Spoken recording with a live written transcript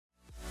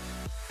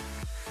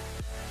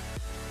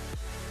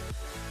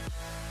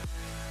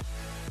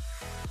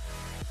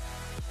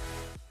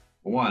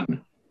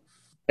One.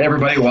 Hey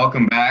everybody,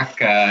 welcome back.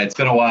 It's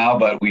been a while,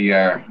 but we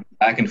are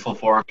back in full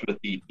force with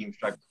the Team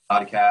Strike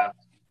podcast.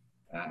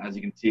 As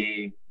you can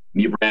see,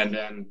 me,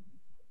 Brandon.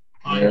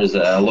 There's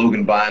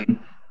Logan Bunn,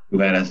 who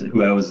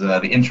was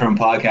the interim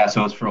podcast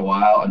host for a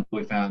while until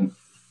we found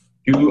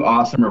two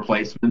awesome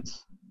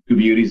replacements, two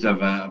beauties of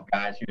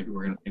guys here who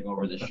were going to take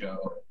over the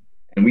show.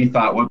 And we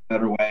thought, what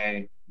better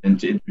way than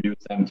to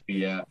introduce them to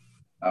you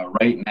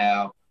right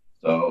now.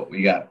 So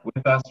we got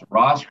with us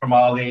Ross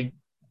Grimaldi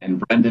and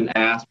Brendan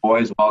Ass.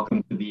 Boys,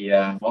 welcome to the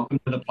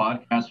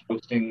podcast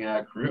hosting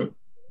crew.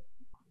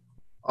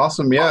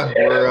 Awesome, yeah,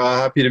 we're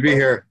happy to be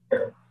here.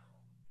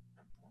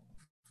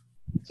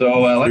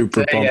 So let's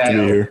Super pumped to be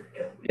here.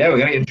 Yeah, we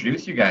got to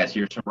introduce you guys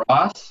here. So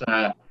Ross,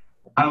 why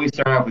don't we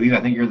start off with you? I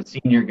think you're the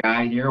senior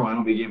guy here. Why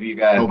don't we give you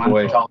guys? Why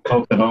don't you tell the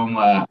folks at home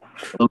a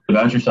little bit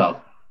about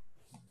yourself?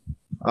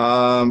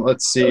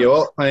 Let's see.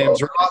 Well, my name's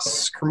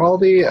Ross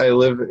Grimaldi. I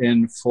live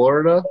in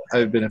Florida.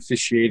 I've been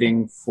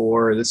officiating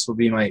this will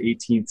be my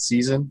 18th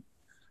season.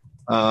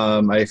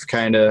 I've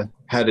kind of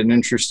had an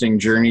interesting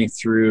journey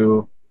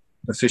through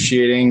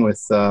officiating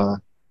with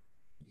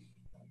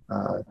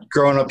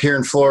growing up here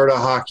in Florida.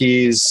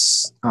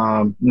 Hockey's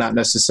not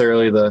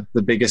necessarily the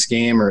biggest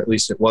game, or at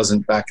least it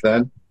wasn't back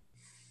then.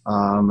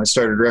 I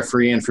started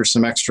refereeing for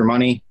some extra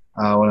money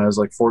when I was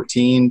like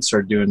 14,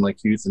 started doing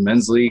like youth and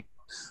men's league.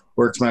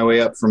 Worked my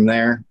way up from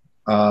there.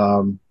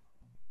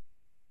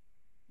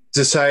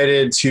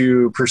 Decided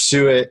to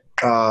pursue it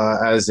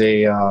as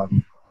a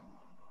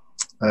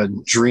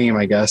dream,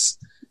 I guess,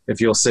 if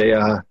you'll say.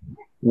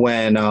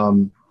 When I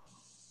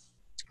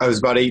was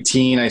about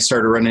 18, I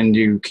started running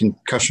into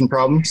concussion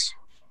problems.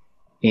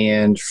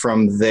 And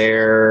from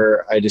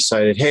there, I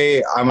decided,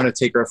 hey, I'm going to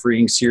take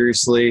refereeing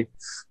seriously.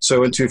 So I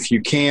went to a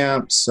few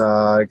camps,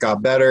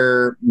 got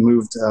better,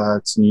 moved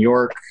to New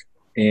York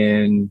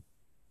in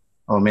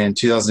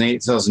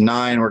 2008,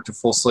 2009, worked a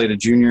full slate of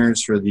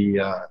juniors for the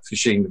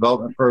officiating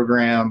development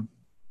program.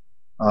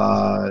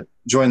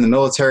 Joined the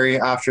military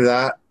after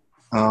that.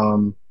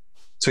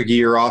 Took a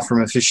year off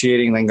from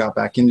officiating, then got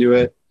back into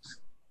it.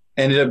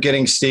 Ended up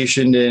getting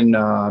stationed in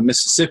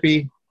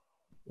Mississippi,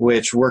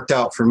 which worked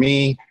out for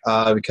me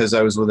because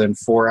I was within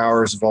 4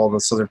 hours of all the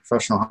Southern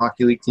Professional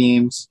Hockey League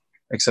teams,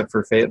 except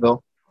for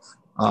Fayetteville.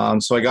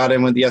 So I got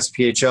in with the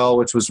SPHL,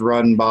 which was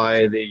run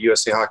by the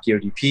USA Hockey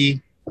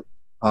ODP.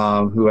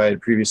 Who I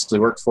had previously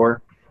worked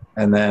for.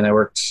 And then I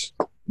worked,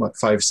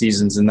 5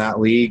 seasons in that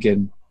league.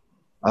 And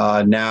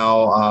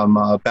now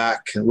I'm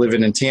back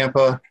living in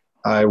Tampa.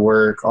 I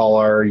work all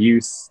our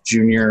youth,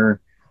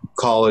 junior,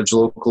 college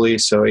locally,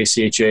 so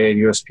ACHA and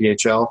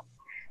USPHL.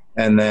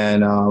 And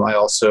then I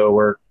also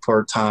work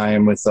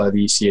part-time with the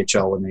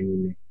ECHL when they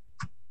need me.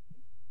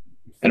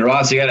 And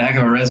Ross, you got a heck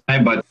of a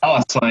resume, but tell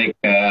us,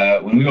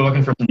 when we were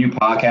looking for some new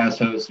podcast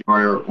hosts, you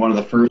were one of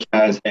the first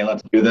guys, hey,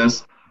 let's do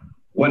this.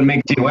 What do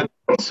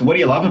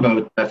you love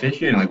about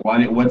officiating? Like, why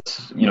do you want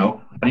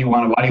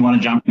to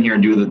jump in here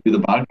and do the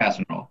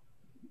podcasting role?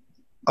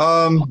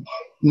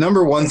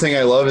 Number one thing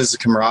I love is the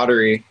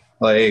camaraderie.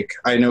 Like,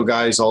 I know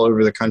guys all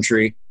over the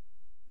country,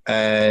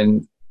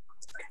 and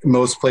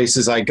most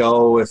places I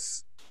go,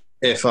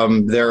 if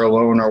I'm there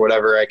alone or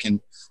whatever, I can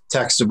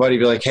text a buddy,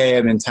 be like, hey,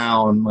 I'm in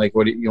town. Like,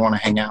 what do you want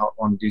to hang out?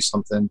 Want to do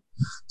something?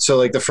 So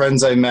like the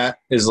friends I met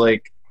is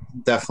like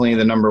definitely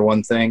the number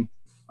one thing.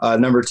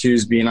 Number two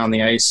is being on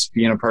the ice,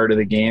 being a part of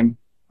the game.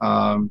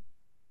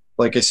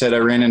 Like I said, I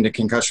ran into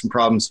concussion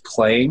problems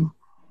playing.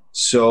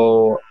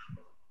 So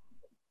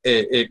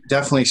it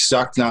definitely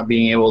sucked not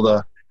being able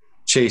to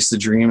chase the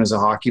dream as a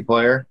hockey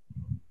player.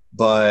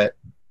 But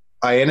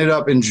I ended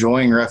up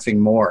enjoying reffing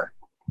more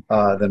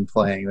than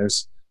playing.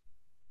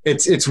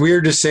 It's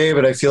weird to say,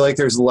 but I feel like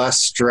there's less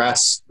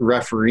stress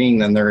refereeing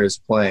than there is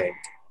playing.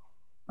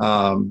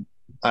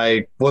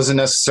 I wasn't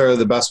necessarily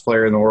the best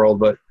player in the world,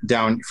 but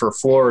down for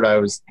Florida, I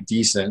was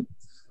decent.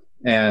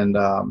 And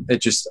I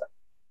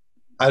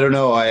don't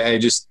know, I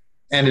just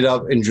ended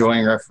up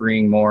enjoying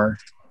refereeing more.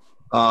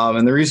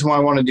 And the reason why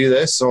I want to do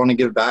this, I want to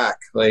give back.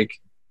 Like,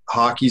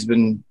 hockey's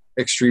been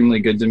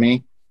extremely good to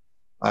me.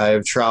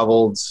 I've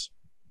traveled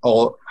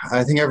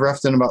I think I've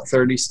reffed in about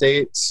 30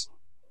 states,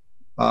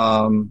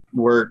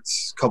 worked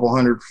a couple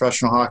hundred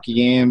professional hockey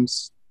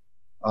games.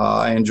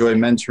 I enjoy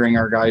mentoring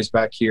our guys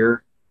back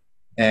here.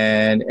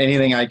 And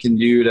anything I can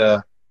do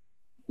to,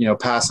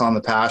 pass on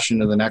the passion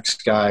to the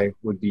next guy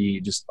would be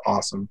just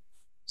awesome.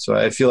 So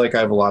I feel like I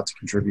have a lot to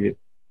contribute.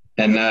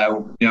 And,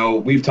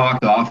 we've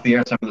talked off the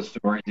air. Some of the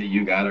stories that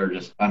you got are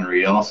just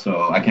unreal.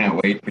 So I can't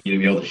wait for you to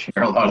be able to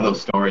share a lot of those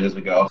stories as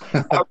we go.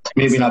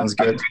 Maybe not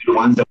the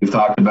ones that we've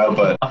talked about,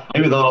 but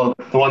maybe the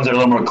ones that are a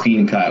little more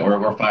clean cut.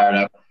 We're fired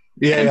up.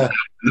 Yeah.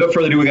 Without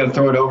further ado, we got to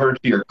throw it over to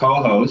your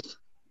co-host.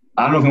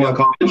 I don't know if we want to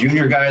call him the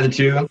junior guy of the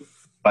two,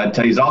 but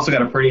he's also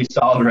got a pretty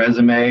solid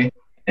resume,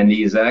 and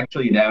he's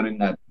actually down in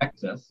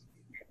Texas.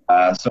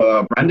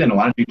 So, Brendan,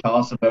 why don't you tell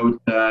us about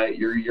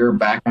your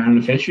background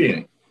in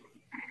officiating?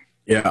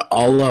 Yeah,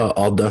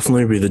 I'll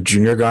definitely be the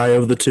junior guy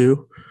of the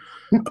two.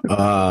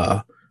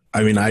 I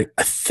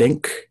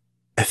think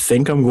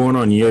I'm going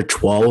on year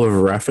 12 of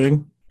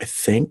reffing. I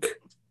think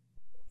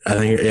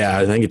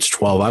I think it's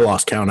 12. I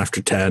lost count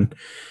after 10.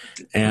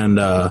 And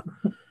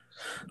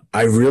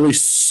I really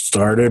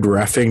started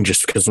reffing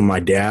just because of my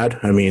dad.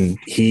 I mean,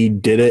 he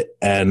did it,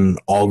 and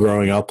all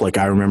growing up, like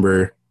I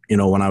remember,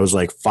 when I was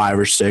like 5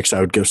 or 6, I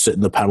would go sit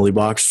in the penalty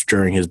box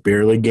during his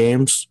beer league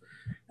games.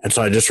 And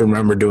so I just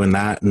remember doing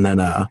that. And then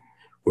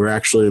we're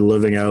actually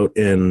living out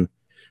in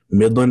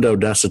Midland,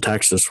 Odessa,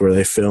 Texas, where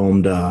they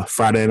filmed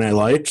Friday Night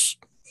Lights.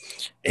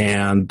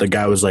 And the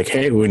guy was like,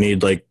 hey, we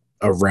need like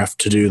a ref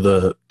to do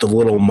the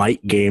little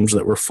mite games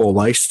that were full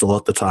ice still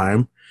at the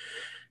time.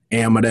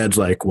 And my dad's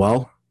like,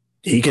 well,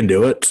 he can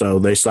do it. So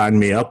they signed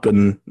me up,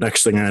 and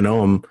next thing I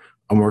know,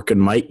 I'm working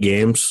mite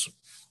games.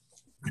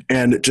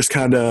 And it just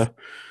kind of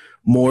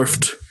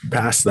morphed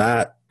past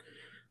that.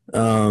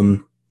 I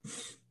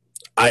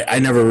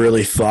never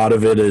really thought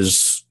of it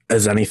as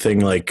anything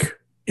like,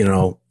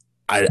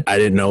 I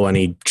didn't know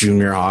any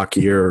junior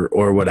hockey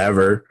or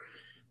whatever.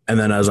 And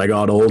then as I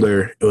got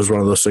older, it was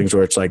one of those things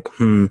where it's like,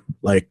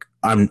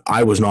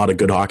 I was not a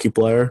good hockey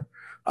player.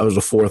 I was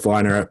a fourth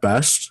liner at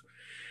best.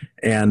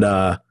 And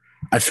I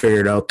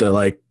figured out that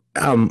like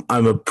I'm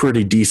a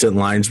pretty decent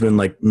linesman.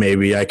 Like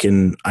maybe I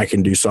can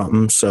do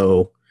something.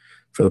 So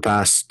for the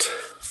past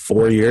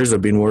 4 years,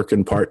 I've been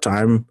working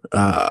part-time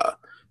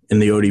in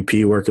the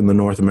ODP, working the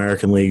North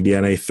American League, the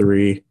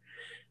NA3,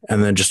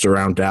 and then just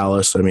around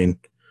Dallas. I mean,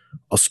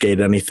 I'll skate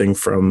anything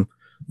from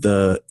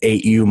the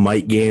 8U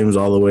mite games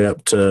all the way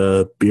up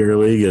to beer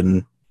league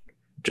and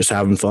just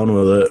having fun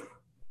with it.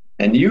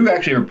 And you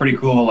actually have a pretty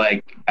cool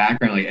like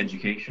background, like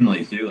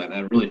educationally too. Like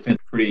that really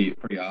fits pretty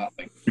well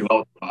with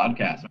the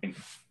podcast. I mean,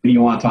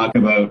 you want to talk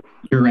about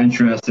your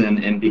interest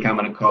in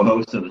becoming a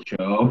co-host of the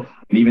show,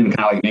 and even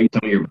kind of like maybe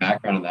some of your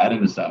background in that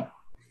and stuff.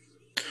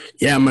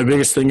 Yeah, my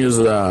biggest thing is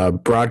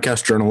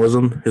broadcast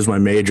journalism is my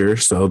major,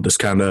 so this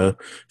kind of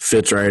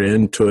fits right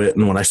into it.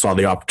 And when I saw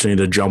the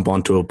opportunity to jump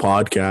onto a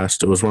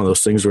podcast, it was one of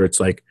those things where it's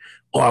like,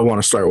 oh, I want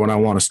to start when I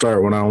want to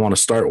start when I want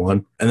to start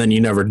one, and then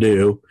you never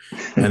do.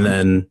 And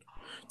then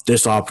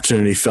this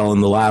opportunity fell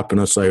in the lap,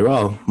 and it's like,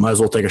 well, might as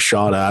well take a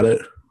shot at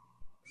it.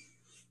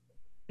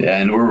 Yeah,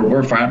 and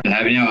we're proud to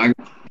have you.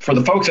 For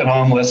the folks at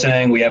home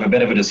listening, we have a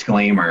bit of a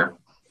disclaimer.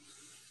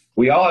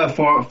 We all have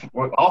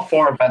all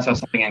four of us have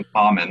something in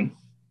common,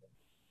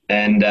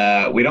 and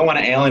we don't want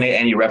to alienate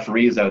any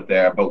referees out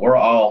there, but we're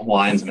all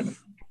linesmen.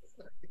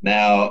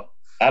 Now,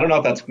 I don't know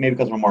if that's maybe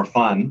because we're more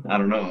fun. I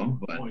don't know,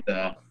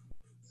 but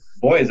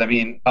boys, I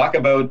mean, talk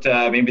about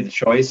maybe the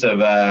choice of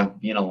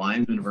being a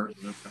linesman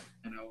versus. Ross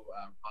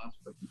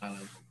for stuff,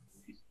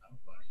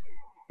 but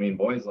I mean,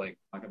 boys, like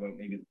talk about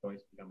maybe the choice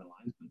to become a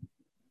linesman.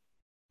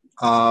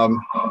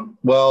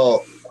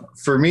 Well,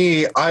 for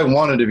me, I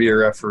wanted to be a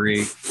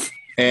referee,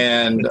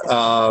 and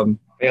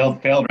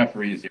failed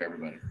referees here,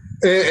 everybody.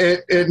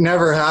 It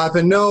never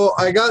happened. No,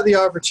 I got the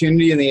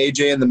opportunity in the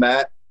AJ and the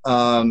Met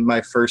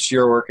my first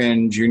year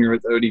working junior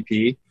with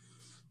ODP,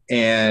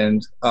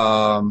 and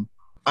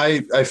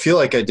I feel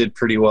like I did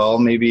pretty well.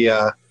 Maybe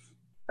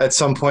at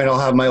some point I'll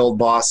have my old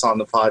boss on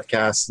the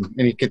podcast,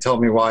 and he could tell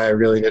me why I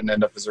really didn't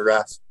end up as a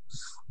ref.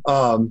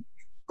 I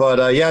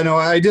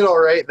did all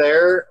right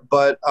there.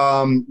 But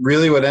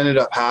really what ended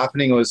up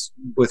happening was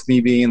with me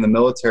being in the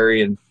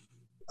military and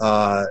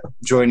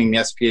joining the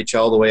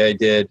SPHL the way I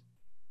did,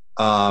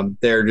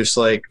 they're just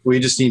like, we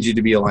just need you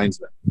to be a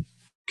linesman.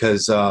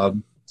 Because I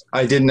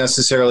didn't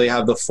necessarily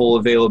have the full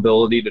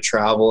availability to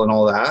travel and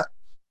all that.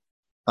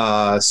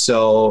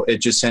 So it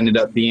just ended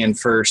up being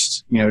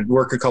first,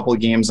 work a couple of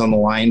games on the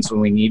lines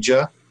when we need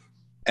you.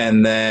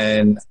 And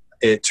then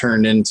it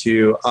turned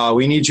into,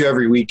 we need you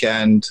every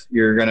weekend.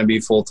 You're going to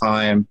be full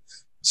time.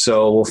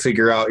 So we'll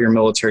figure out your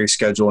military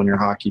schedule and your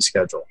hockey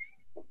schedule.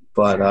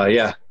 But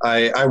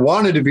I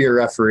wanted to be a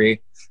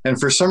referee, and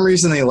for some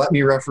reason they let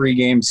me referee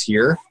games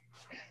here.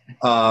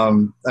 I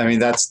mean,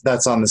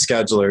 that's on the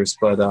schedulers,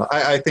 but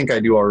I think I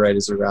do all right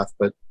as a ref,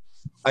 but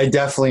I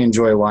definitely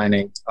enjoy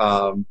lining.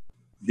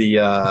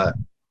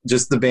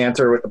 Just the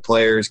banter with the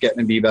players, getting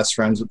to be best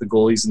friends with the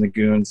goalies and the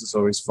goons is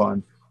always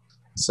fun.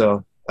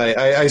 So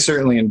I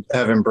certainly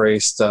have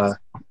embraced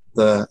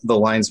the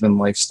linesman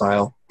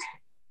lifestyle.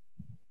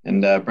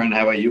 And Brent,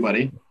 how about you,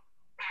 buddy?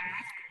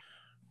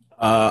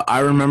 I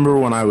remember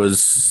when I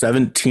was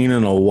 17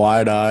 and a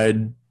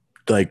wide-eyed,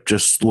 like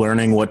just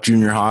learning what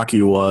junior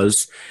hockey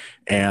was,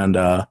 and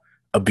a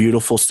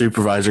beautiful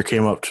supervisor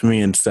came up to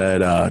me and said,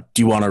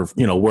 do you want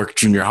to, work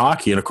junior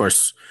hockey? And of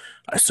course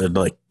I said,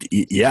 like,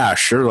 yeah,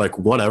 sure. Like,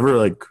 whatever,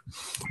 like,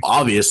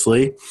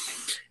 obviously.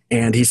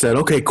 And he said,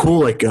 okay,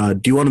 cool. Like,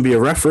 do you want to be a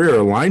referee or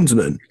a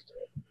linesman?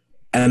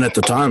 And at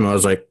the time I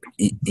was like,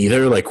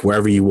 either, like,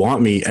 wherever you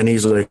want me. And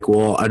he's like,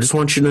 well, I just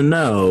want you to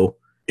know,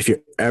 if you're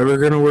ever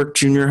going to work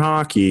junior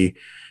hockey,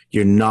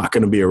 you're not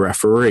going to be a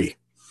referee.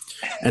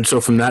 And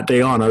so from that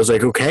day on, I was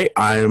like, okay,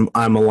 I'm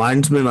a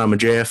linesman. I'm a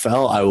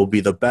JFL. I will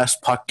be the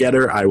best puck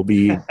getter. I will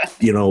be,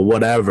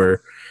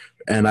 whatever.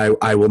 And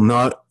I will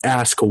not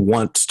ask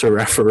once to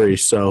referee.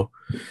 So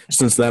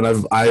since then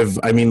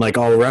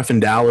I'll ref in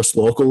Dallas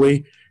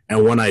locally.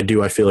 And when I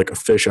do, I feel like a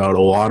fish out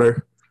of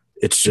water.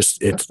 It's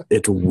just,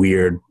 it's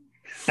weird.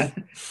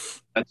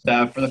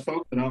 But for the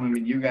folks at home, I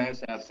mean, you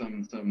guys have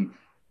some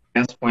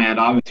guests planned.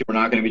 Obviously, we're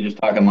not going to be just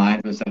talking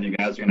lines and stuff. You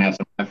guys are going to have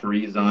some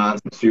referees on,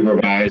 some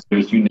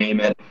supervisors, you name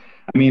it.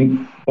 I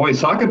mean, boys,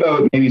 talk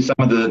about maybe some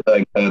of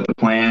the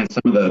plans,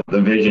 some of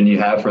the vision you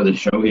have for the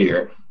show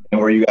here, and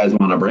where you guys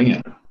want to bring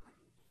it.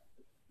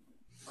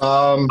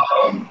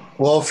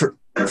 Well,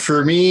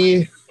 for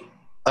me,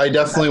 I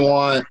definitely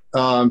want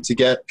to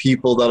get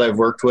people that I've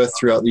worked with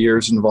throughout the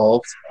years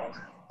involved.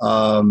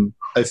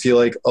 I feel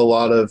like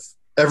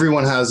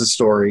everyone has a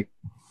story,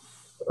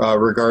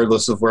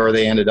 regardless of where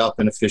they ended up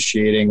in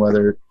officiating,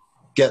 whether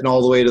getting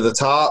all the way to the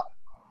top,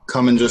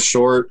 coming just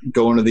short,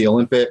 going to the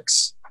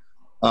Olympics.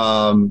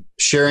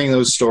 Sharing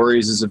those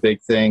stories is a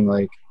big thing,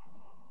 like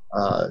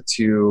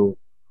to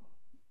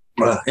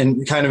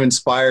and kind of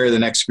inspire the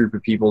next group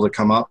of people to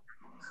come up.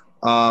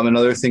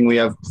 Another thing we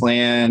have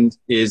planned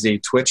is a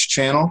Twitch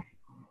channel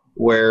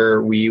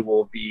where we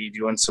will be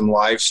doing some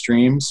live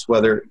streams,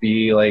 whether it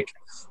be like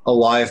a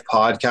live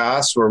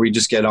podcast where we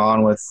just get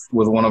on with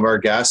one of our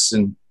guests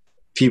and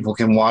people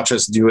can watch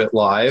us do it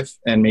live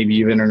and maybe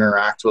even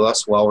interact with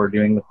us while we're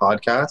doing the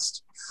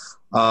podcast.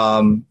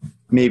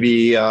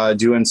 Maybe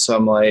doing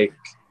some like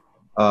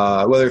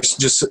whether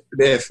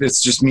if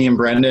it's just me and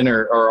Brendan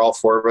or all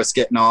four of us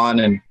getting on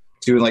and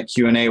doing like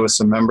Q&A with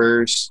some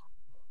members.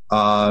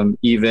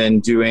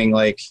 Even doing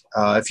like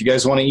if you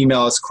guys want to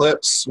email us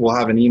clips, we'll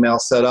have an email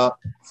set up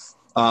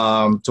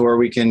to where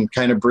we can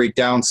kind of break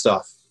down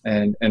stuff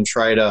and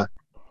try to,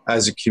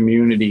 as a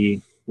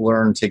community,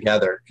 learn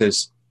together.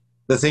 Because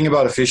the thing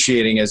about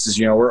officiating is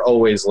we're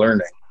always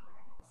learning.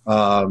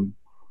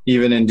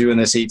 Even in doing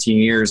this 18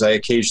 years, I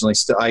occasionally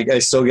I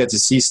still get to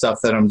see stuff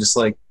that I'm just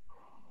like,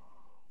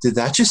 did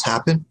that just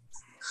happen?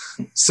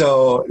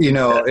 So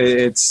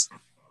it's.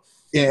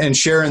 And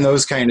sharing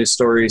those kind of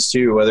stories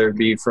too, whether it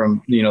be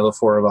from, the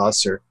four of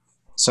us or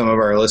some of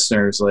our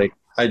listeners, like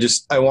I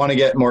want to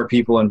get more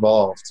people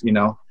involved,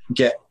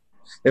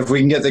 if we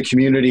can get the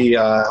community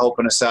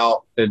helping us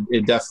out,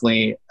 it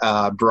definitely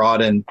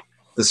broaden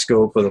the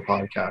scope of the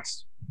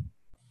podcast.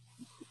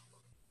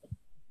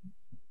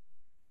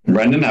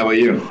 Brendan, how about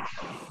you?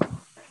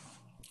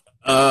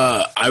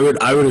 I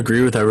would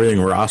agree with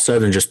everything Ross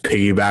said and just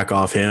piggyback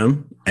off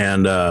him.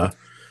 And,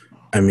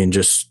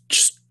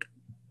 just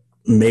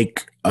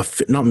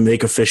not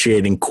make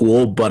officiating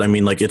cool, but I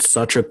mean, like, it's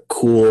such a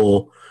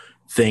cool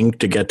thing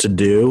to get to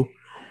do.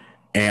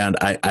 And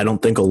I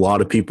don't think a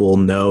lot of people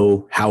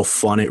know how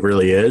fun it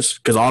really is.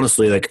 Because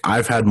honestly, like,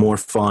 I've had more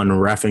fun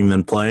reffing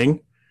than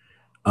playing,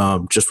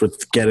 just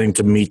with getting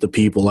to meet the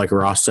people, like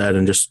Ross said,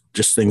 and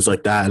just things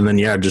like that. And then,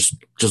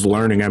 just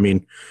learning. I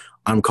mean,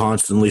 I'm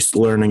constantly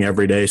learning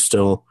every day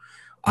still.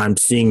 I'm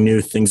seeing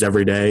new things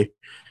every day.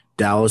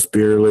 Dallas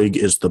Beer League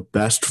is the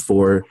best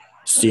for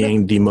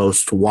seeing the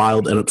most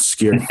wild and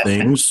obscure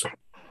things.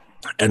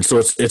 And so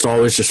it's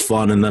always just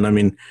fun. And then, I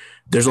mean,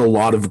 there's a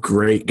lot of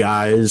great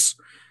guys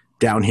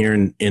down here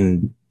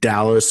in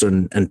Dallas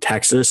and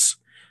Texas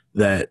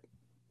that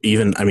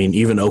even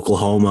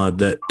Oklahoma,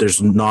 that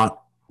there's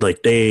not,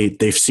 like,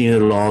 they've seen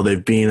it all.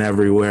 They've been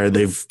everywhere.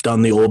 They've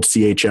done the old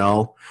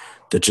CHL,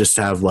 that just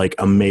have like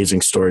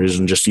amazing stories,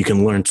 and just, you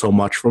can learn so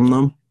much from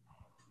them.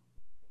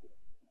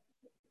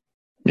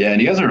 Yeah,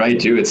 and you guys are right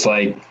too. It's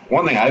like,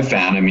 one thing I've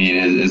found, I mean,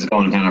 is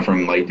going kind of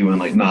from like doing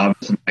like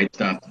novice and light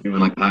stuff to doing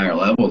like higher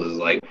levels is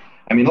like,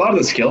 I mean, a lot of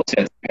the skill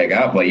sets you pick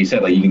up, like you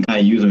said, like you can kind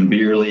of use them in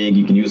beer league,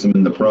 you can use them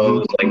in the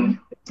pros. Like,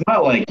 it's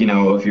not like,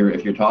 if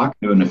you're talking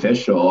to an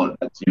official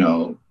that's,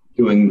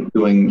 doing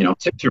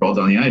 6-year-olds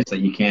on the ice, that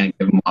you can't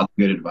give them lots of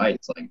good advice.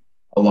 Like,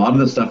 a lot of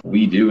the stuff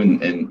we do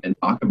and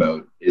talk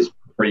about is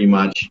pretty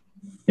much,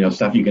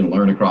 stuff you can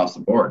learn across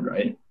the board,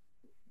 right?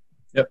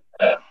 Yep.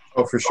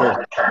 Oh, for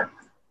sure.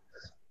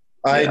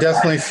 I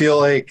definitely feel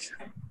like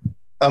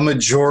a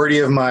majority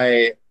of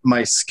my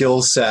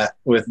skill set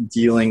with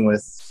dealing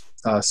with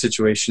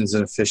situations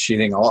in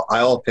officiating, I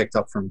all picked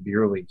up from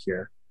beer league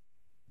here.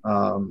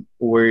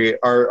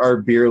 Our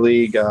beer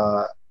league,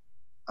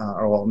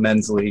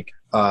 men's league,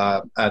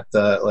 at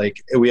the,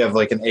 we have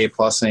like an A+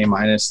 and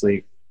A-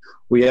 league.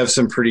 We have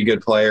some pretty good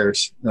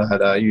players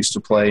that used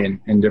to play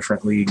in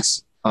different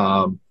leagues.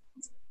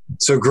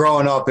 So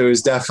growing up, it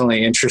was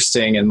definitely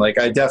interesting, and like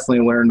I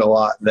definitely learned a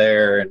lot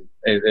there, and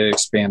it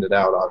expanded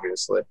out,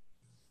 obviously.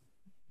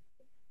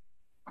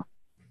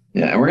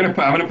 Yeah, and I'm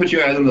gonna put you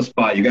guys on the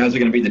spot. You guys are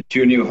gonna be the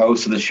two new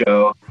hosts of the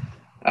show,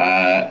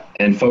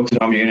 and folks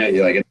at home,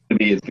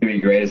 it's gonna be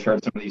great. I've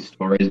heard some of these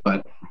stories,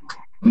 but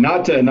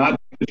not to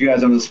put you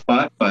guys on the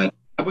spot, but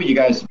how about you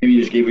guys maybe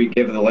just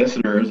give the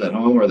listeners at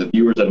home or the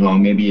viewers at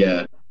home maybe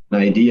an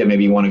idea,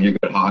 maybe one of your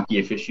good hockey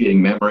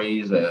officiating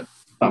memories, a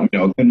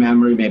good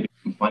memory, maybe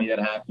something funny that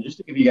happened, just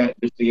to give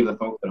the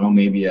folks at home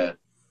maybe a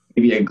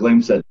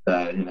glimpse at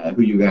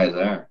who you guys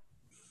are.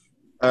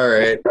 All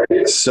right,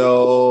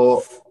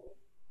 so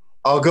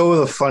I'll go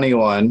with a funny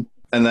one,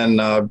 and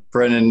then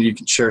Brendan, you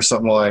can share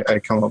something while I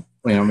come up.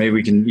 Maybe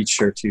we can each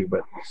share too.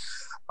 But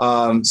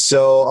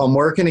so I'm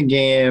working a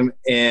game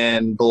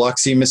in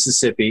Biloxi,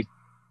 Mississippi.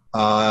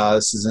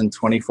 This is in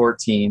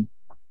 2014,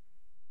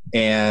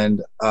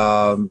 and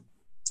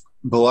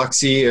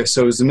Biloxi.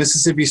 So it was the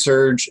Mississippi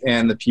Surge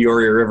and the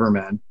Peoria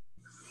Rivermen.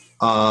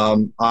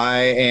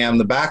 I am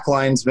the back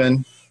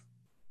linesman.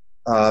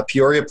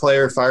 Peoria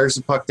player fires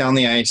the puck down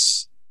the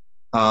ice,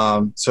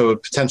 so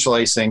potential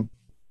icing.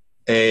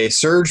 A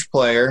Surge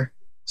player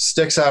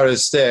sticks out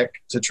his stick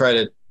to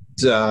try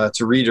to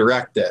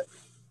redirect it.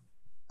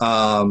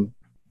 And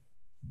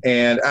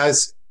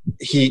as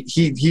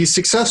he's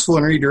successful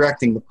in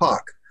redirecting the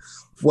puck.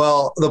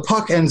 Well, the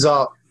puck ends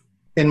up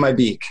in my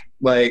beak,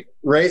 like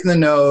right in the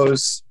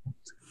nose.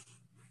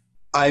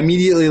 I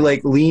immediately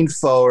lean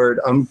forward.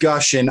 I'm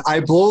gushing. I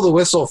blow the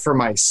whistle for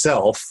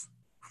myself,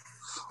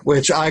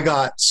 which I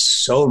got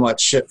so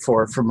much shit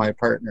for from my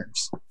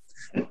partners.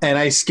 And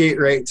I skate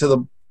right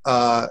to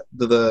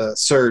the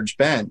Surge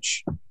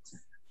bench.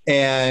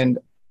 And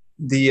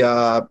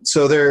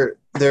so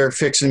they're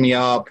fixing me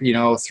up,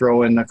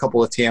 throwing a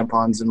couple of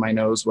tampons in my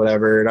nose,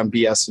 whatever, and I'm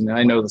BSing. And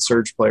I know the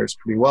Surge players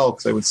pretty well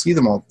because I would see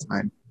them all the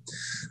time.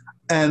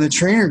 And the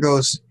trainer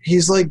goes,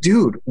 he's like,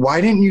 dude,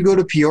 why didn't you go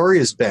to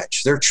Peoria's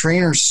bench? Their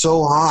trainer's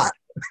so hot.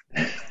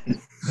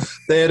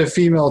 They had a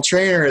female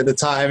trainer at the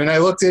time. And I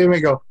looked at him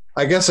and go,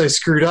 I guess I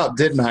screwed up,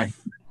 didn't I?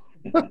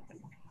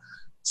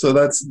 So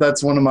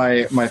that's one of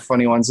my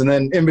funny ones. And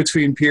then in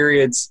between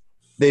periods,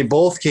 they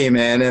both came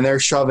in and they're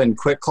shoving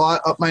Quick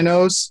Clot up my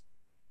nose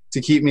to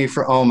keep me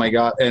from, oh my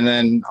God. And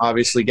then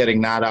obviously getting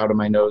that out of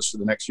my nose for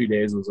the next few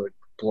days was like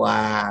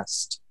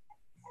blast.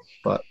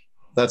 But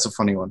that's a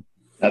funny one.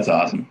 That's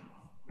awesome.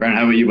 Brent,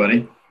 how about you,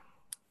 buddy?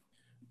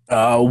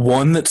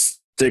 One that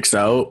sticks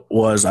out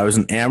was I was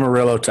in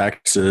Amarillo,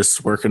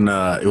 Texas, working.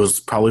 It was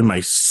probably my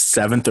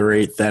 7th or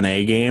 8th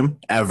NA game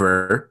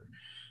ever.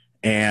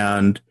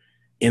 And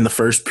in the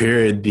first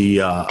period,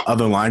 the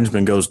other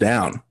linesman goes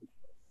down.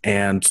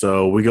 And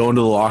so we go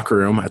into the locker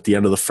room at the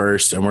end of the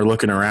first, and we're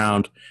looking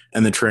around,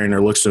 and the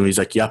trainer looks at him. He's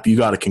like, yep, you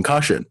got a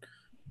concussion.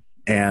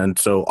 And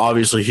so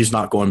obviously he's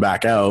not going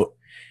back out.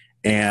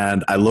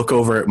 And I look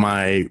over at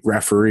my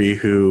referee,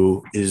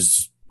 who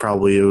is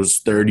probably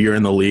his 3rd year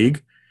in the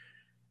league,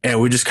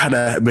 and we just kind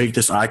of make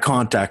this eye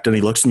contact, and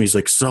he looks at me. He's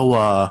like,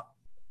 so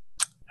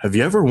have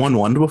you ever won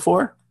one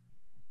before?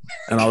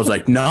 And I was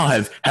like, no,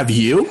 have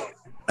you?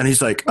 And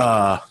he's like,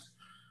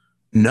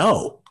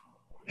 no.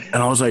 And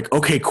I was like,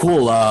 okay,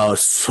 cool.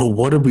 So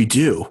what did we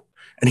do?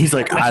 And he's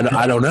like,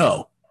 I don't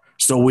know.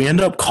 So we end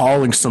up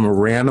calling some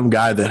random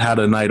guy that had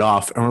a night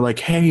off, and we're like,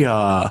 hey,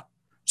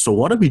 so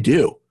what did we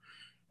do?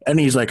 And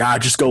he's like,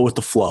 just go with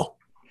the flow.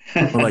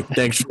 We're like,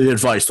 thanks for the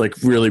advice.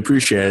 Really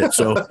appreciate it.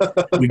 So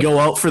we go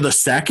out for the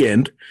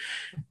second,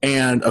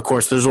 and of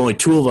course there's only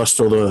 2 of us.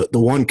 So the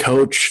one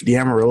coach, the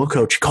Amarillo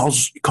coach,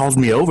 calls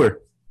me over.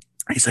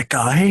 He's like,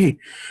 hey,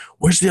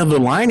 where's the other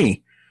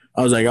liney?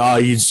 I was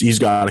like, he's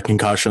got a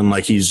concussion.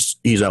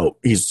 He's out.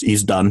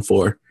 He's done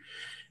for.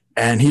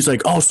 And he's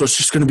like, so it's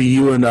just going to be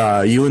you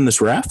and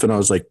this ref? And I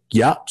was like,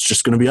 yeah, it's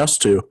just going to be us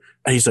 2.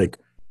 And he's like,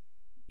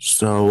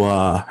 so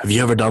have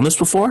you ever done this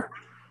before?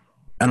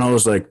 And I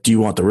was like, do you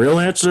want the real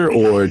answer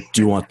or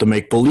do you want the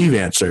make-believe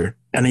answer?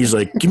 And he's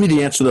like, give me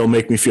the answer that'll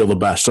make me feel the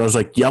best. So I was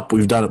like, yep,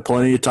 we've done it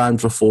plenty of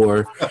times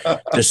before.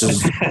 This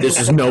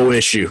is no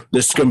issue.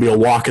 This is going to be a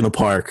walk in the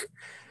park.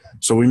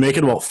 So we make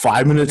it about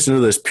 5 minutes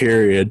into this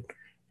period,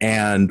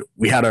 and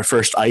we had our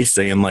first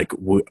icing, and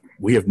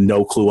we have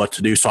no clue what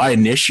to do. So I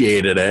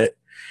initiated it,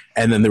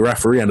 and then the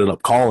referee ended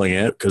up calling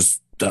it because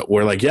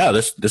we're like, yeah,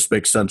 this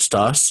makes sense to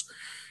us.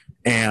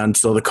 And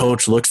so the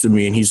coach looks at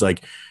me, and he's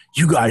like,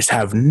 you guys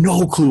have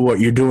no clue what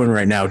you're doing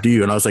right now, do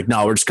you? And I was like,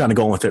 no, we're just kind of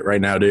going with it right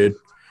now, dude.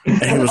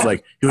 And he was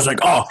like,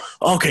 oh,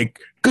 okay,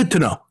 good to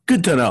know.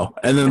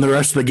 And then the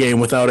rest of the game,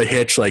 without a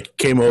hitch,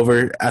 came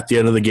over at the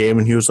end of the game,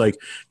 and he was like,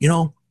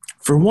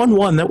 for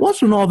 1-1, that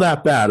wasn't all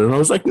that bad. And I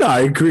was like, no, I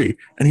agree.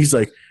 And he's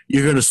like,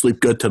 you're going to sleep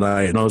good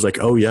tonight. And I was like,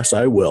 oh, yes,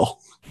 I will.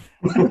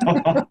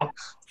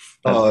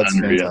 That's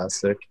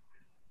fantastic.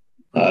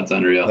 That's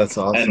unreal. That's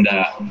awesome.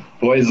 And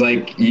boys,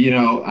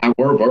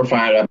 we're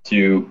fired up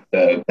to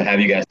have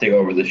you guys take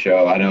over the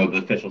show. I know the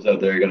officials out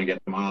there are going to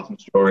get some awesome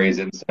stories,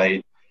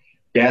 insight,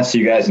 guests,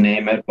 you guys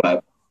name it.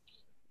 But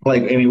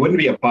it wouldn't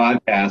be a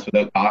podcast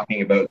without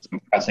talking about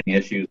some pressing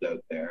issues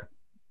out there.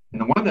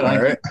 And the one that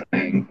I keep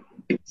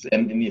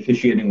saying, in the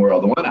officiating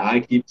world, the one I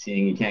keep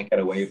seeing you can't get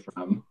away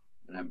from,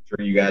 and I'm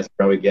sure you guys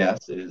probably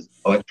guess, is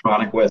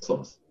electronic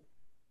whistles.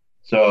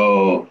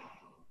 So,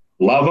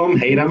 love them,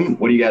 hate them.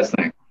 What do you guys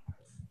think?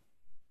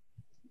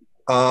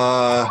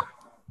 I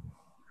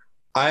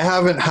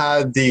haven't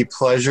had the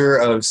pleasure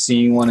of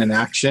seeing one in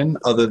action,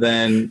 other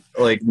than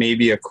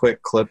maybe a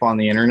quick clip on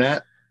the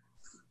internet.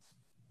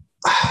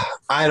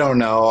 I don't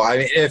know. I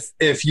mean,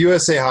 if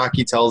USA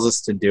Hockey tells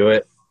us to do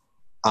it,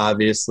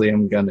 obviously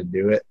I'm gonna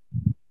do it.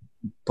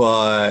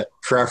 But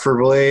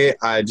preferably,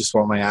 I just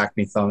want my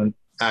Acme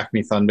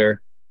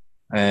Thunder,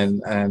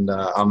 and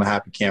I'm a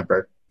happy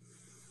camper.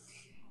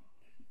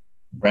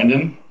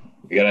 Brendan,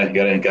 you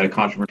got a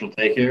controversial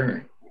take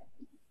here?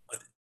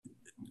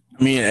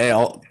 I mean, hey,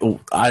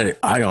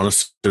 I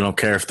honestly don't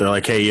care if they're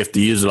like, hey, you have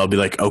to use it. I'll be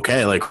like,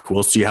 okay,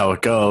 we'll see how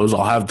it goes.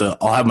 I'll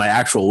have my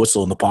actual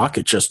whistle in the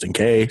pocket just in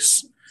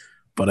case.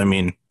 But I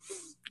mean,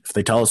 if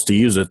they tell us to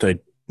use it,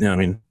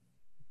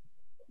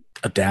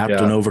 adapt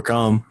and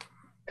overcome.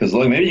 Because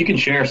maybe you can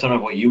share some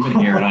of what you've been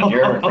hearing on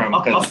your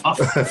because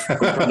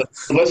the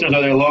listeners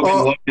are there.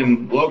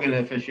 Logan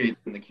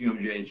officiates in the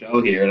QMJ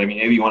show here, and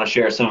maybe you want to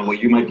share some of what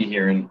you might be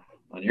hearing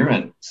on your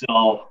end.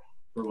 So,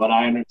 for what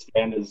I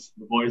understand, is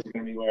the boys are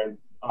going to be wearing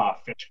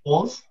fish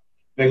bowls,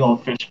 big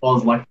old fish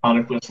bowls,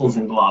 electronic whistles,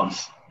 and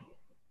gloves.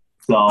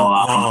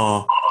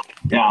 So,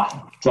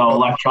 yeah. So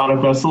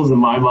electronic whistles, in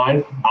my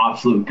mind,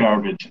 absolute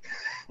garbage.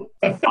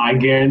 I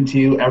guarantee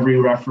you every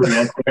referee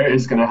out there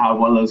is going to have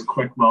one of those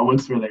quick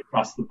moments where they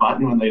press the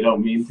button when they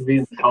don't mean to be,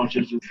 and the coach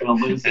is just going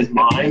to lose his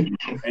mind,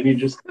 and you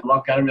just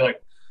look at him and be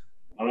like,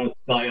 I don't know what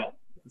to tell you.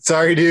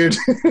 Sorry, dude.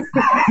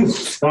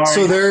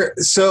 Sorry.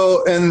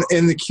 So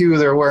in the queue,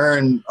 they're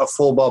wearing a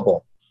full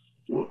bubble.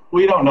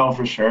 We don't know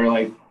for sure.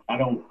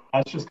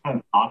 That's just kind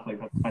of talk.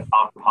 That's my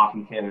talk with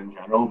Hockey Canada in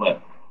general,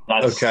 but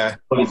that's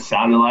what it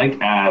sounded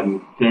like. And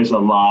there's a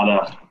lot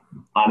of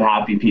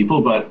unhappy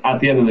people, but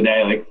at the end of the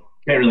day,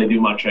 can't really do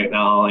much right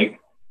now.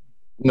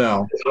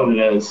 No, it's what it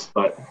is.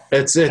 But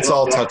it's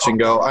all touch and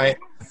go.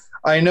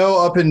 I know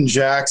up in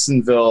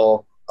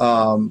Jacksonville,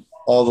 all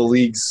the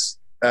leagues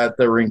at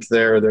the rink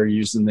there, they're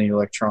using the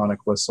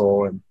electronic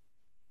whistle, and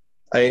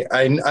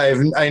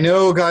I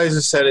know guys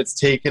have said it's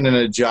taken an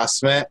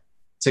adjustment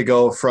to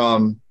go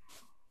from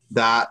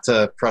that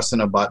to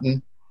pressing a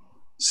button.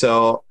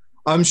 So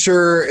I'm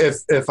sure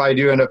if I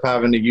do end up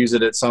having to use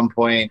it at some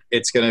point,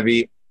 it's going to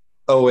be,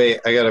 oh wait,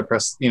 I got to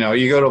press, you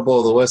go to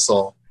blow the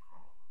whistle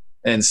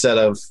instead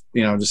of,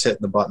 just hitting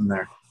the button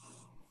there.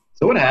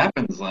 So what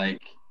happens,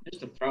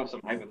 just to throw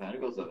some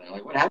hypotheticals out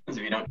there, what happens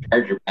if you don't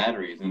charge your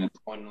batteries and it's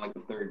going in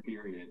the third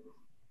period?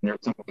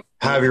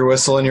 Have your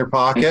whistle in your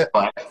pocket?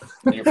 And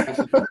you're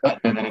pressing the button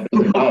and then it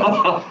doesn't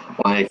go.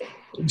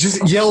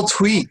 Just yell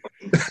tweet.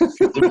 Is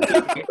there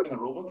a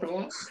rule book for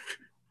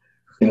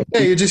that?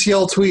 Yeah, you just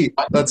yell tweet.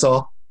 That's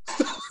all.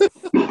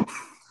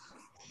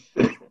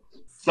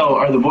 So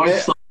are the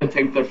boys still going to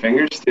tape their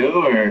fingers too,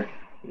 or?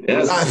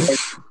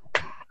 Yes.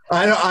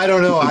 I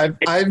don't know.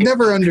 I've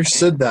never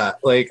understood that.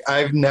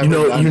 I've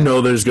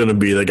never. There's going to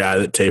be the guy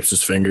that tapes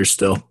his fingers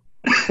still.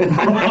 He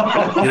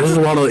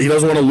doesn't want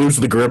to lose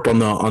the grip on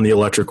the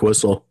electric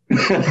whistle.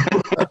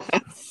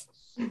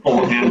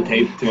 Full hand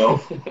tape too.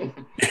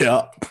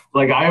 Yeah.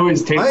 I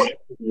always tape my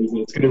fingers.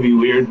 It's going to be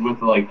weird with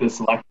this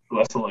electric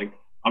whistle.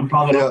 I'm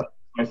probably not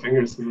my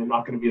fingers because I'm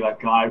not going to be that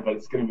guy, but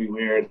it's going to be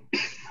weird.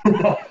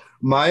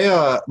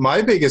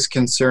 My biggest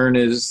concern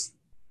is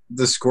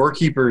the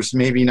scorekeepers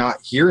maybe not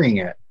hearing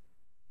it.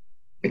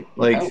 How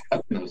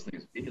can those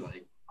things be?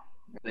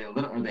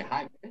 Are they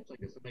high pitch?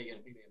 Is somebody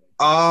getting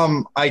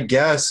a I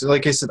guess,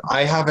 like I said,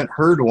 I haven't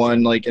heard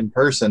one in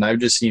person. I've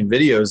just seen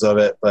videos of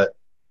it, but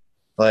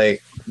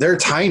they're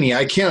tiny.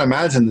 I can't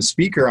imagine the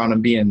speaker on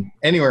them being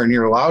anywhere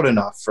near loud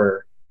enough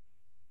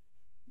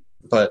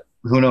but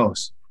who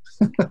knows?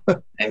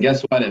 And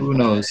guess what? Who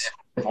knows?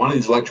 If one of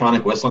these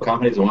electronic whistle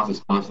companies wants to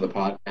sponsor the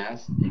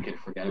podcast, you can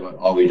forget about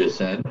all we just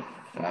said.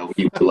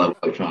 We love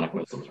electronic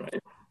whistles, right?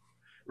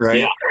 Right.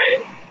 Yeah,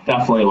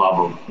 definitely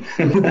love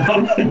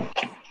them.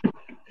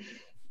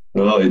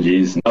 Oh,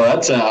 geez. No,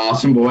 that's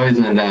awesome, boys.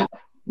 And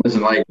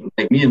listen,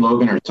 me and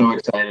Logan are so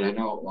excited. I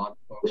know a lot of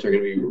folks are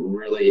going to be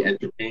really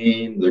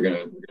entertained. They're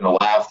going to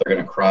laugh. They're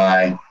going to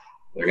cry.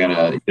 They're going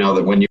to,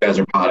 that when you guys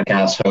are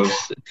podcast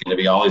hosts, it's going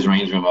to be all these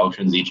range of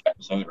emotions each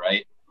episode,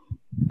 right?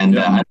 And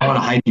I don't want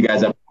to hype you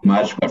guys up too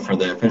much, but for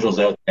the officials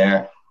out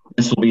there,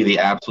 this will be the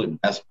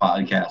absolute best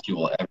podcast you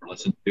will ever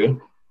listen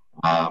to.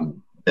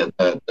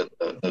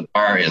 The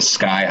bar is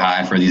sky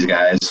high for these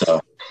guys, so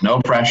no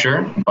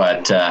pressure,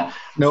 but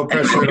no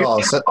pressure at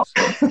all.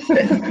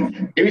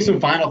 Give me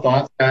some final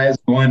thoughts, guys.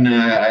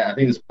 I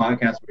think this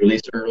podcast will be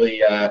released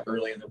early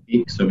in the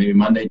week, so maybe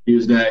Monday,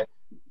 Tuesday.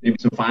 Maybe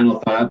some final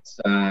thoughts.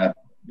 I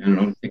don't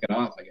know, kick it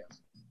off, I guess.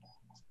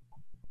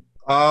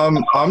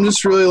 I'm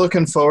just really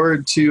looking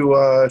forward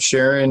to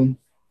sharing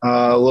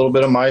a little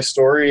bit of my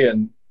story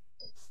and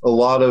a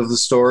lot of the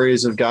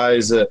stories of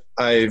guys that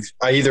I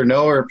either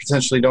know or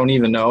potentially don't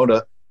even know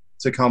to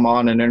come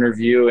on and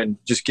interview and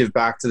just give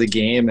back to the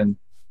game. And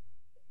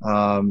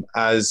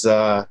as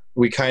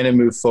we kind of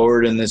move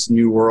forward in this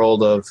new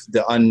world of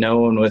the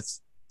unknown with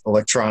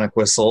electronic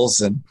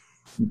whistles and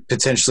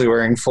potentially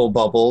wearing full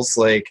bubbles,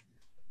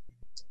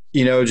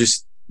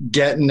 just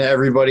getting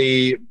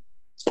everybody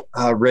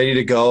ready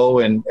to go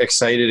and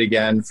excited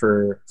again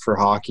for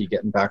hockey,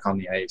 getting back on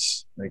the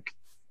ice,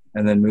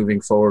 and then moving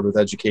forward with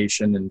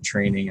education and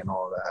training and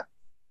all of that.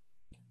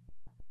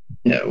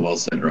 Yeah, well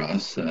said,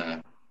 Ross.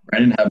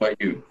 Brandon, how about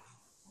you?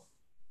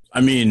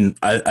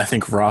 I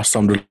think Ross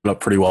summed it up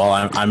pretty well.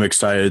 I'm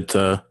excited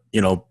to,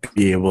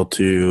 be able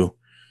to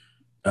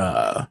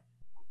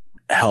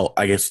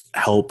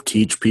help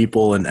teach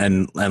people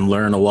and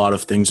learn a lot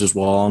of things as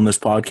well on this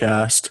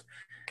podcast.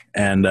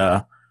 And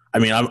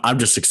I'm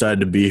just excited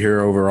to be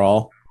here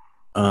overall.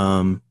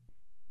 And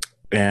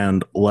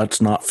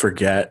let's not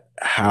forget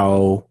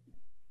how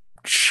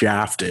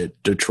shafted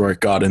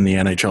Detroit got in the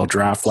NHL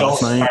draft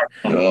last night.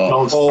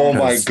 Oh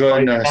my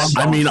goodness!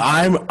 I mean,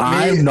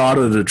 I'm not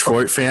a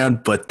Detroit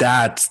fan, but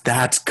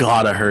that's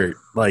gotta hurt.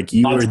 Like,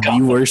 you were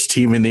the worst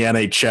team in the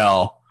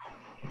NHL,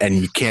 and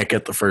you can't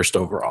get the first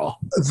overall.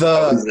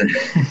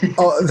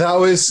 That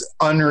was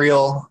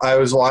unreal. I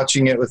was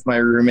watching it with my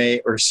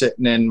roommate. We're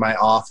sitting in my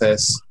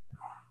office,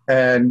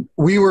 and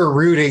we were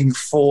rooting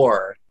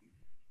for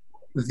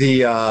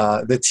the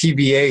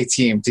TBA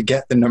team to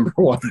get the number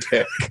 1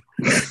 pick.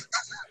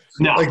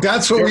 No, like,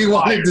 that's what we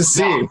wanted to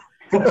see.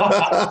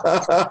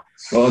 Well,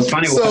 it's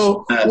funny.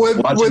 So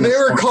when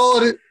they're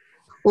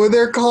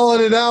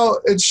calling it out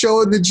and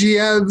showing the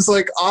GMs,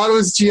 like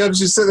Ottawa's GMs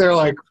just sitting there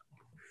like,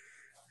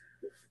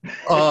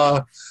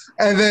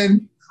 and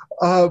then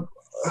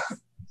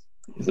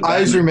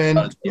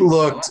Yzerman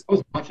looked. I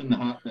was watching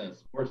the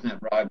Sportsnet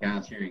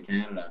broadcast here in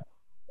Canada.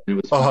 It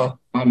was Todd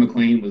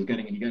McLean was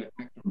getting. He got a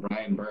text from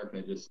Brian Burke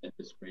that just said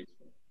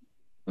disgraceful.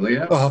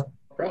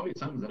 Probably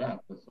sums it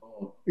up.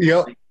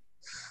 Yep.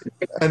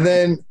 And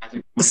then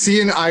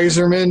seeing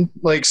Yzerman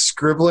like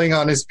scribbling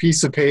on his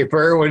piece of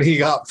paper when he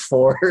got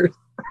 4,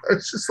 I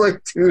was just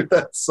like, dude,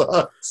 that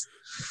sucks.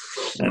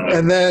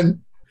 And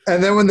then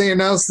when they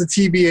announced the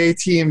TBA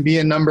team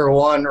being number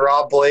 1,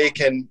 Rob Blake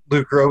and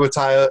Luc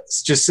Robitaille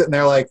just sitting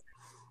there like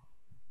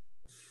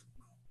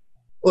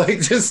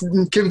just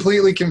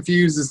completely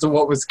confused as to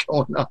what was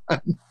going on.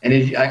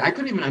 And I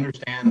couldn't even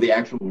understand the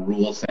actual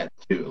rule set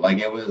too. Like,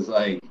 it was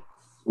like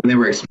when they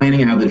were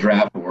explaining how the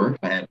draft worked,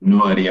 I had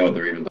no idea what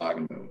they were even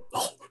talking about.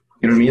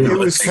 You know what I mean? It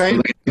was like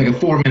a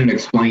 4-minute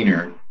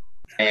explainer.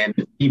 And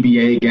the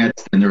TBA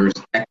gets, and there's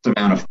X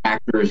amount of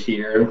factors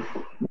here.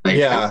 Like,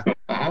 yeah.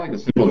 I like a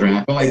simple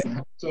draft. But like,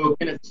 so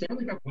can a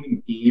Stanley Cup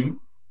winning team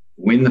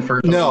win the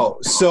first? No.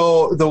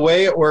 So the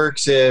way it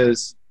works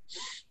is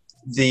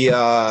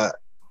the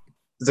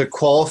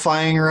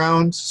qualifying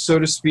round, so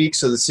to speak.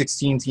 So the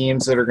 16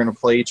 teams that are going to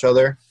play each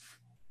other,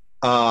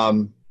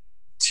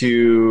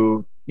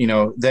 to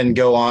then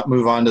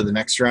move on to the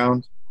next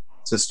round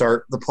to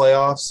start the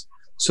playoffs.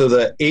 So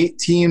the 8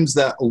 teams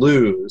that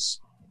lose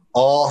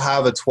all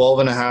have a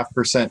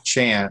 12.5%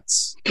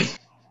 chance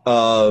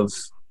of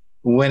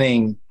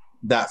winning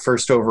that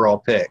first overall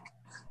pick.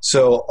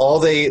 So all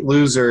the 8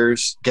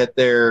 losers get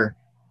their,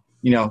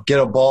 get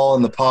a ball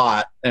in the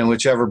pot, and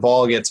whichever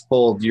ball gets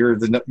pulled,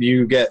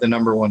 you get the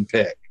number 1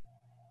 pick.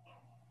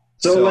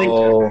 So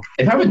like,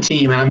 if I'm a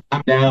team and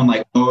I'm down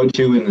like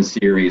 0-2 in the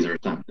series or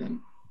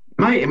something,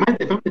 if I'm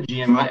the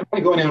GM, am I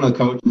going down to the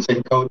coach and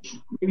say, Coach,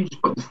 maybe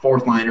just put the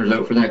 4th liners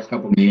out for the next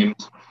couple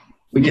games?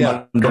 We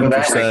can do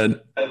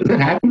that. Does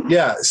that happen?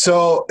 Yeah.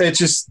 So it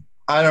just,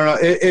 I don't know.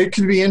 It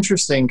could be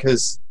interesting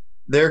because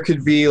there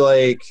could be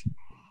like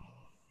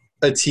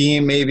a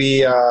team,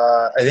 maybe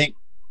I think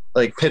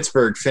like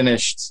Pittsburgh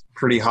finished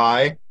pretty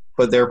high,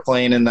 but they're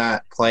playing in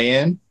that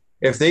play-in.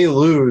 If they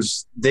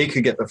lose, they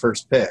could get the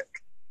first pick,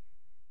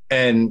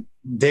 and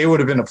they would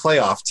have been a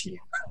playoff team.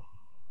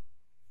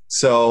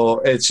 So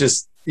it's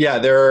just,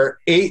 there are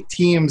 8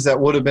 teams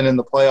that would have been in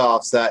the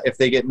playoffs that if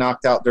they get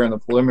knocked out during the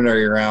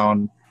preliminary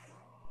round,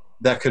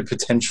 that could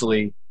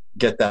potentially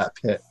get that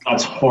pick.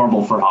 That's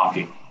horrible for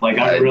hockey. Like,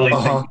 I really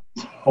think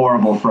it's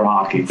horrible for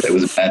hockey. It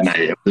was a bad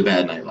night. It was a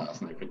bad night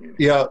last night for me.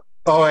 Yeah.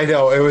 Oh, I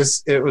know. It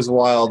was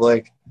wild.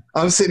 Like,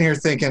 I'm sitting here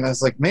thinking, I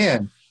was like,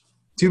 man,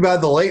 too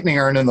bad the Lightning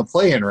aren't in the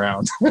play-in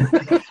round.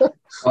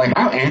 Like,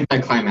 how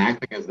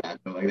anticlimactic is that?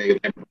 Like, they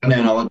run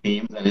down all the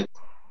teams, and it's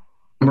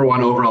number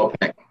 1 overall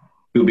pick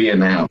to be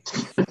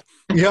announced.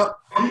 Yep.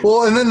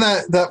 Well, and then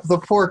the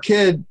poor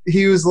kid,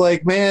 he was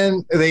like,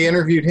 man, they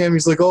interviewed him.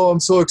 He's like, oh, I'm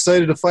so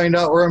excited to find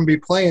out where I'm going to be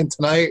playing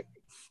tonight.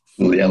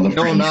 Well, yeah,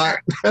 no, I'm not.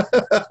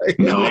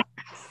 No.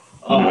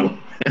 I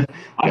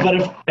bet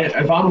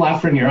if I'm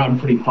Lafreniere, I'm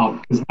pretty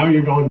pumped because now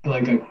you're going to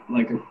like a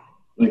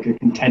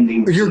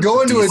contending. You're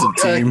going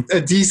to a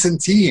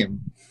decent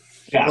team.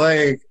 Yeah.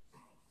 Like,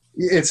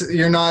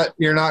 you're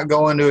not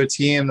going to a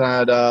team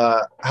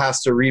that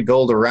has to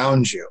rebuild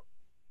around you.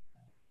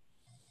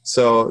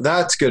 So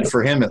that's good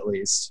for him, at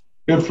least.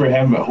 Good for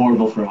him, but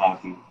horrible for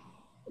hockey.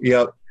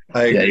 Yep.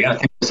 You got to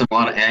think of a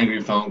lot of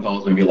angry phone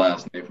calls maybe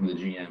last night from the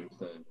GM.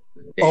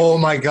 Oh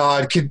my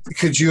God!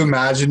 Could you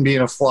imagine being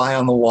a fly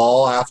on the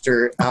wall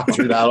after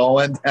that all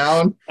went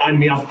down? Sign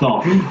me up,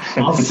 though.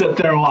 I'll sit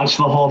there and watch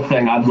the whole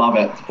thing. I'd love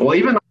it. Well,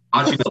 even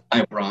watching the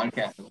live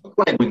broadcast, it looked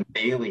like when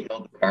Bailey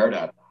held the card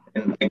up,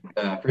 and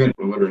I forget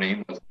what her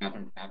name was.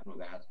 Catherine Tappan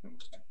was asking.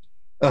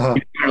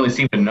 He didn't really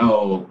seem to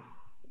know.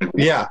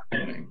 Yeah.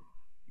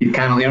 You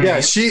kind of,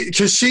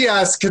 because she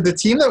asked, could the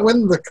team that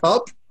win the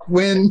cup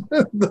win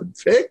the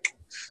pick?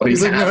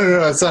 He's like, no,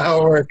 that's not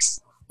how it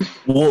works.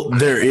 Well,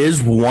 there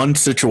is one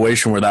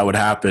situation where that would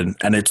happen,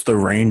 and it's the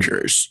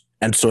Rangers.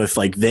 And so if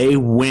like they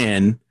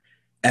win,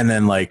 and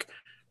then like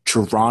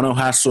Toronto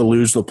has to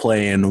lose the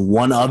play-in,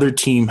 one other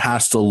team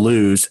has to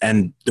lose,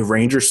 and the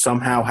Rangers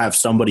somehow have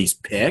somebody's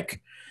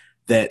pick,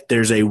 that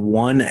there's a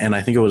 1 and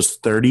I think it was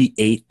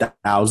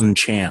 38,000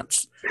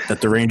 chance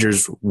that the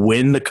Rangers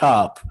win the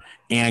cup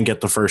and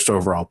get the first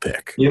overall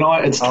pick. You know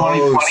what? It's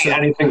 2020.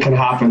 Anything can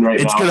happen right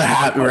now. It's gonna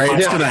happen, right?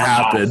 It's gonna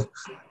happen. Can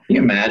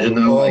you imagine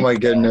though? Oh my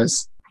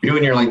goodness! You're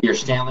doing your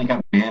Stanley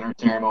Cup banner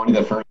ceremony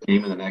the first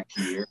game of the next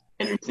year,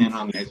 and you're standing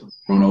on the ice with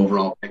one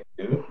overall pick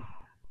too.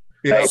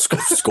 Yeah.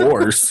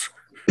 Scores.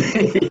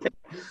 I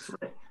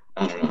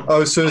don't know.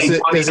 Oh, so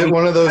is it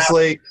one of those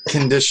like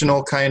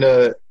conditional kind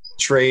of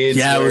trades?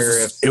 Yeah,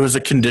 it was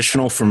a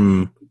conditional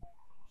from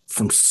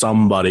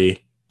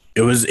somebody.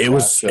 It was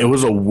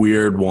a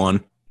weird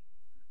one.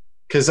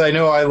 Because I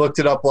know I looked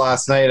it up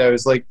last night. I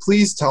was like,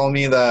 please tell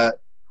me that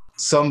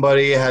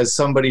somebody has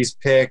somebody's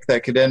pick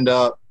that could end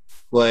up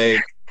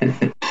like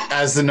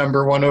as the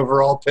number 1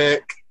 overall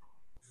pick.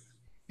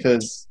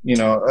 Because,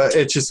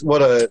 it's just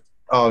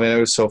oh man, it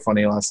was so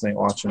funny last night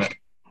watching it.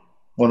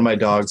 One of my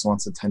dogs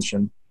wants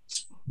attention.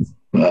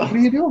 What are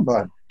you doing,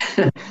 bud?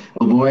 Well,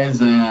 boys,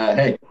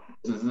 hey,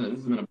 this has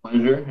been a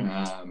pleasure.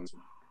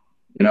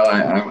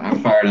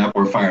 I'm fired up.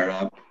 We're fired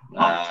up.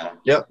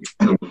 Yep.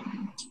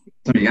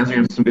 So you guys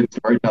are some good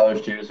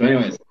storytellers too. So,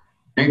 anyways,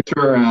 thanks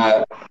for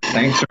I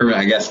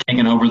guess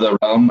taking over the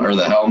helm of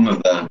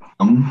the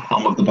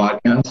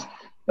podcast. That's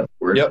the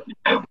word. Yep.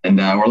 And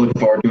we're looking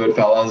forward to it,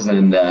 fellas.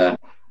 And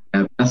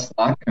best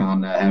luck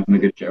on having a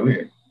good show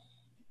here.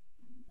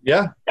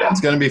 Yeah, it's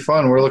going to be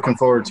fun. We're looking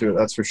forward to it.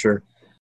 That's for sure.